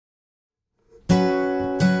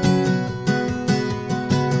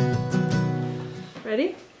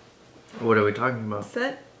Ready? What are we talking about?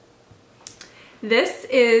 Set. This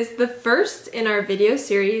is the first in our video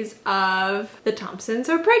series of The Thompsons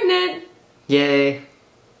Are Pregnant. Yay!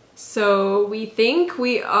 So we think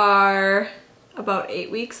we are about 8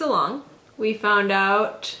 weeks along. We found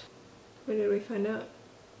out, when did we find out?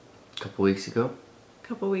 A couple weeks ago. A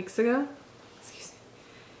couple weeks ago. Excuse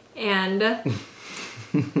me. And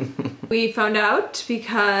we found out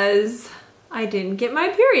because I didn't get my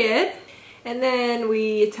period. And then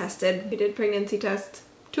we tested. We did pregnancy tests,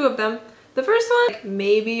 2 of them. The first one, like,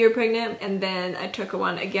 maybe you're pregnant, and then I took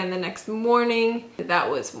one again the next morning. That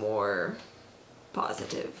was more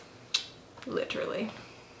positive, literally.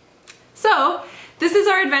 So this is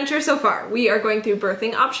our adventure so far. We are going through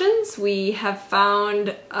birthing options. We have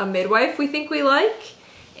found a midwife we think we like,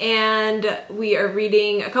 and we are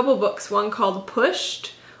reading a couple books, one called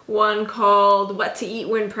Pushed, one called What to Eat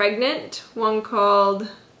When Pregnant, one called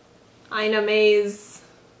Ina May's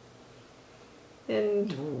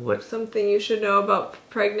and what? Something You Should Know About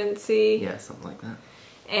Pregnancy. Yeah, something like that.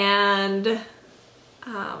 And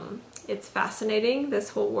it's fascinating, this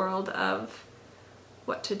whole world of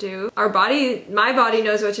what to do. Our body, my body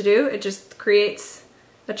knows what to do. It just creates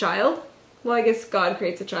a child. Well, I guess God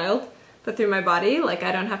creates a child, but through my body, like,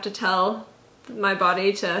 I don't have to tell my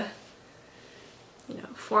body to, you know,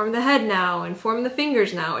 form the head now and form the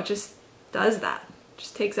fingers now. It just does that.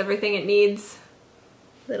 Just takes everything it needs.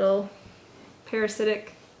 Little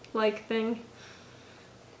parasitic-like thing.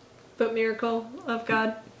 But miracle of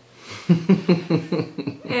God.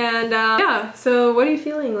 And yeah, so what are you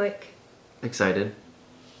feeling like? Excited.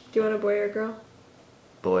 Do you want a boy or a girl?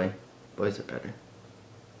 Boy. Boys are better.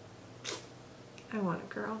 I want a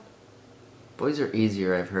girl. Boys are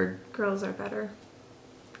easier, I've heard. Girls are better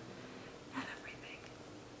at everything.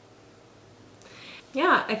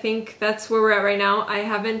 Yeah, I think that's where we're at right now. I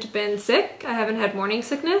haven't been sick. I haven't had morning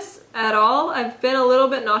sickness at all. I've been a little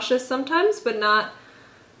bit nauseous sometimes, but not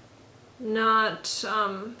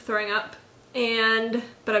throwing up.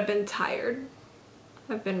 But I've been tired.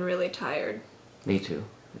 I've been really tired. Me too.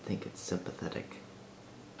 I think it's sympathetic.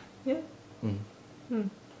 Yeah.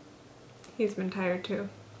 He's been tired too.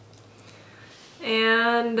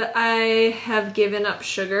 And I have given up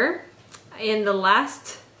sugar. In the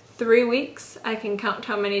last 3 weeks, I can count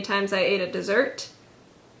how many times I ate a dessert,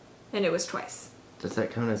 and it was twice. Does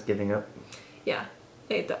that count as giving up? Yeah,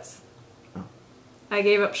 it does. Oh. I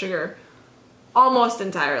gave up sugar almost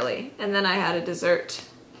entirely, and then I had a dessert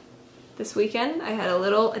this weekend. I had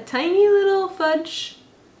a tiny little fudge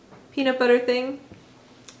peanut butter thing,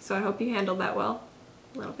 so I hope you handled that well,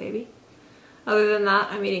 little baby. Other than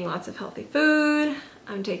that, I'm eating lots of healthy food.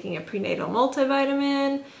 I'm taking a prenatal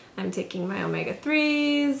multivitamin. I'm taking my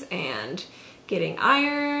omega-3s and getting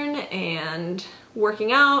iron and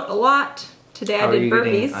working out a lot. Today I did burpees. How are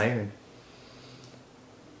you getting iron?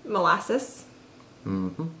 Molasses.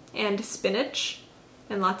 And spinach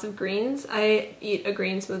and lots of greens. I eat a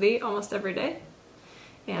green smoothie almost every day.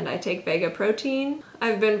 And I take Vega protein.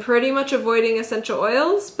 I've been pretty much avoiding essential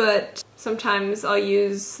oils, but sometimes I'll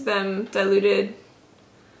use them diluted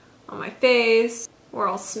on my face, or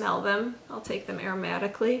I'll smell them. I'll take them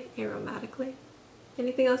aromatically.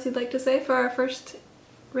 Anything else you'd like to say for our first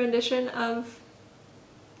rendition of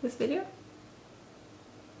this video?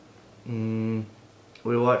 We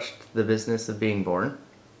watched The Business of Being Born.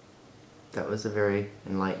 That was a very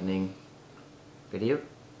enlightening video.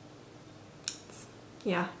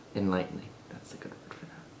 Yeah. Enlightening. That's a good word for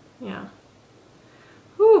that. Yeah.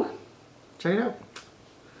 Whew. Check it out.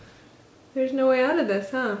 There's no way out of this,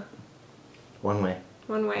 huh? One way.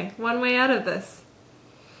 One way. One way out of this.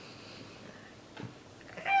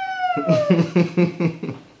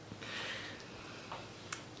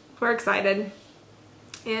 We're excited.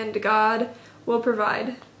 And God will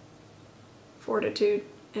provide fortitude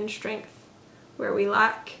and strength where we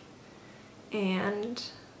lack. And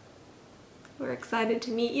we're excited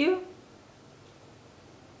to meet you.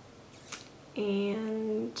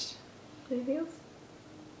 And anything else?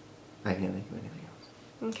 I can't think of anything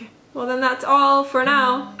else. Okay. Well, then that's all for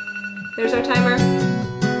now. There's our timer.